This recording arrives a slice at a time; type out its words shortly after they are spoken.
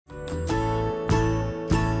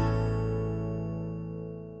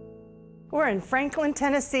We're in Franklin,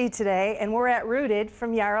 Tennessee today, and we're at Rooted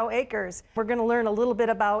from Yarrow Acres. We're going to learn a little bit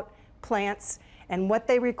about plants and what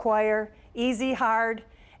they require, easy, hard,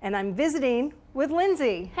 and I'm visiting with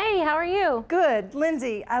Lindsay. Hey, how are you? Good.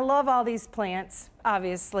 Lindsay, I love all these plants,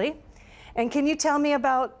 obviously. And can you tell me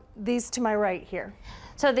about these to my right here?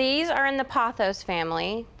 So these are in the pothos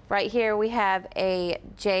family. Right here we have a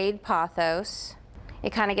jade pothos. It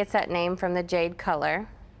kind of gets that name from the jade color.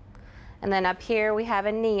 And then up here we have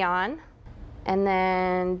a neon. And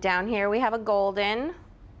then down here we have a golden,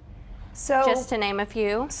 So, just to name a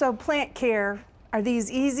few. So plant care, are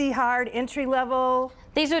these easy, hard, entry level?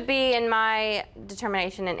 These would be, in my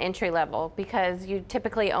determination, an entry level because you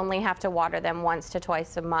typically only have to water them once to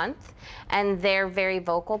twice a month. And they're very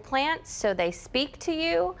vocal plants, so they speak to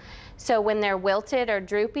you. So when they're wilted or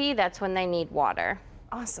droopy, that's when they need water.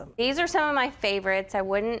 Awesome. These are some of my favorites. I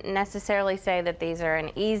wouldn't necessarily say that these are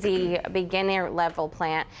an easy beginner level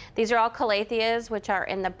plant. These are all calatheas, which are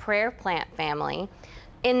in the prayer plant family.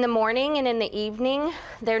 In the morning and in the evening,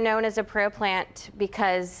 they're known as a prayer plant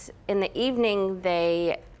because in the evening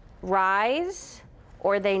they rise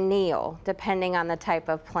or they kneel, depending on the type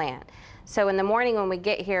of plant. So in the morning when we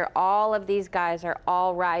get here, all of these guys are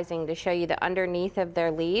all rising to show you the underneath of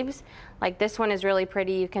their leaves. Like this one is really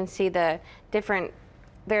pretty. You can see the different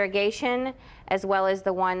variegation as well as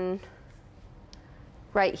the one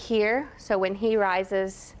right here. So when he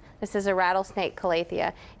rises, this is a rattlesnake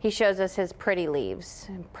calathea. He shows us his pretty leaves,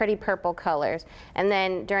 pretty purple colors. And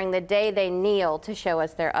then during the day they kneel to show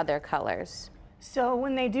us their other colors. So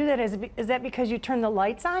when they do that, is that because you turn the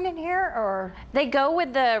lights on in here, or? They go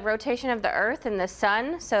with the rotation of the earth and the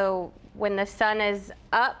sun. So when the sun is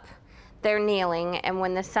up, they're kneeling, and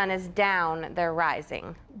when the sun is down, they're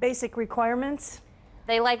rising. Basic requirements?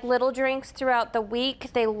 They like little drinks throughout the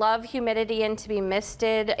week. They love humidity and to be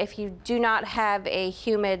misted. If you do not have a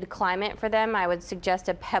humid climate for them, I would suggest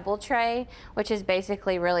a pebble tray, which is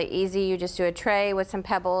basically really easy. You just do a tray with some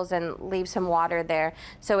pebbles and leave some water there,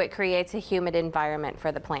 so it creates a humid environment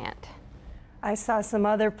for the plant. I saw some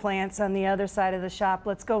other plants on the other side of the shop.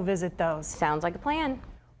 Let's go visit those. Sounds like a plan.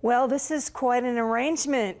 Well, this is quite an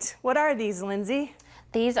arrangement. What are these, Lindsay?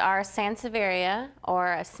 These are Sansevieria,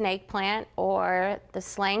 or a snake plant, or the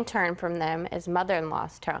slang term from them is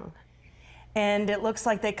mother-in-law's tongue. And it looks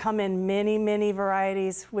like they come in many, many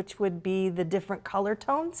varieties, which would be the different color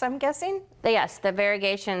tones, I'm guessing? Yes, the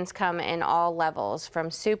variegations come in all levels,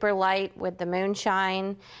 from super light with the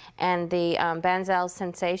moonshine and the Banzel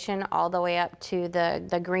sensation, all the way up to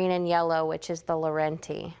the green and yellow, which is the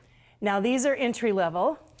Laurenti. Now these are entry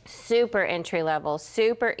level. Super entry level,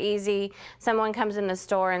 super easy. Someone comes in the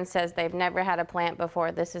store and says they've never had a plant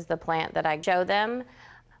before. This is the plant that I show them.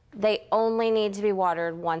 They only need to be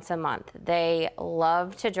watered once a month. They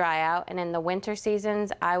love to dry out, and in the winter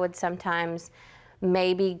seasons, I would sometimes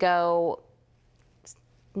maybe go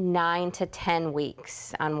 9 to 10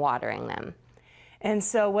 weeks on watering them. And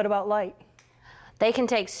so what about light? They can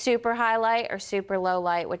take super high light or super low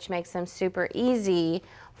light, which makes them super easy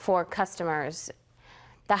for customers.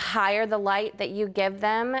 The higher the light that you give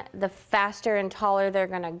them, the faster and taller they're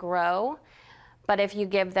going to grow. But if you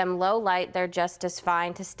give them low light, they're just as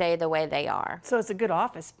fine to stay the way they are. So it's a good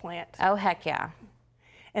office plant. Oh, heck yeah.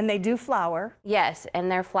 And they do flower. Yes, and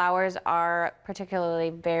their flowers are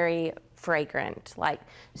particularly very fragrant, like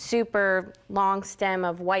super long stem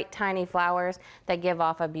of white tiny flowers that give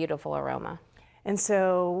off a beautiful aroma. And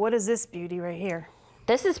so what is this beauty right here?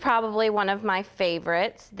 This is probably one of my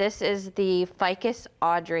favorites. This is the Ficus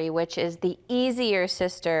Audrey, which is the easier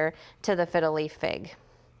sister to the fiddle leaf fig.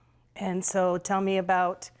 And so tell me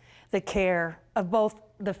about the care of both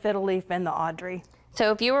the fiddle leaf and the Audrey.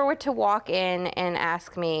 So if you were to walk in and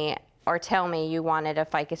ask me or tell me you wanted a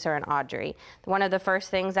ficus or an Audrey, one of the first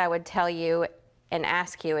things I would tell you and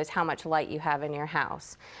ask you is how much light you have in your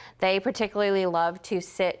house. They particularly love to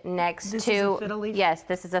sit next to... This is a fiddle leaf? Yes,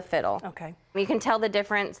 this is a fiddle. Okay. You can tell the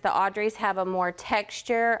difference. The Audreys have a more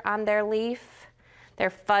texture on their leaf. They're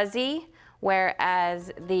fuzzy,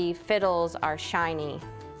 whereas the fiddles are shiny.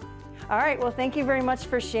 All right, well, thank you very much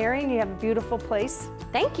for sharing. You have a beautiful place.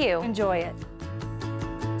 Thank you. Enjoy it.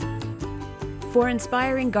 For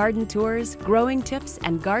inspiring garden tours, growing tips,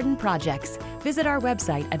 and garden projects, visit our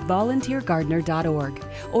website at volunteergardener.org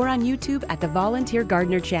or on YouTube at the Volunteer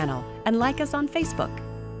Gardener channel, and like us on Facebook.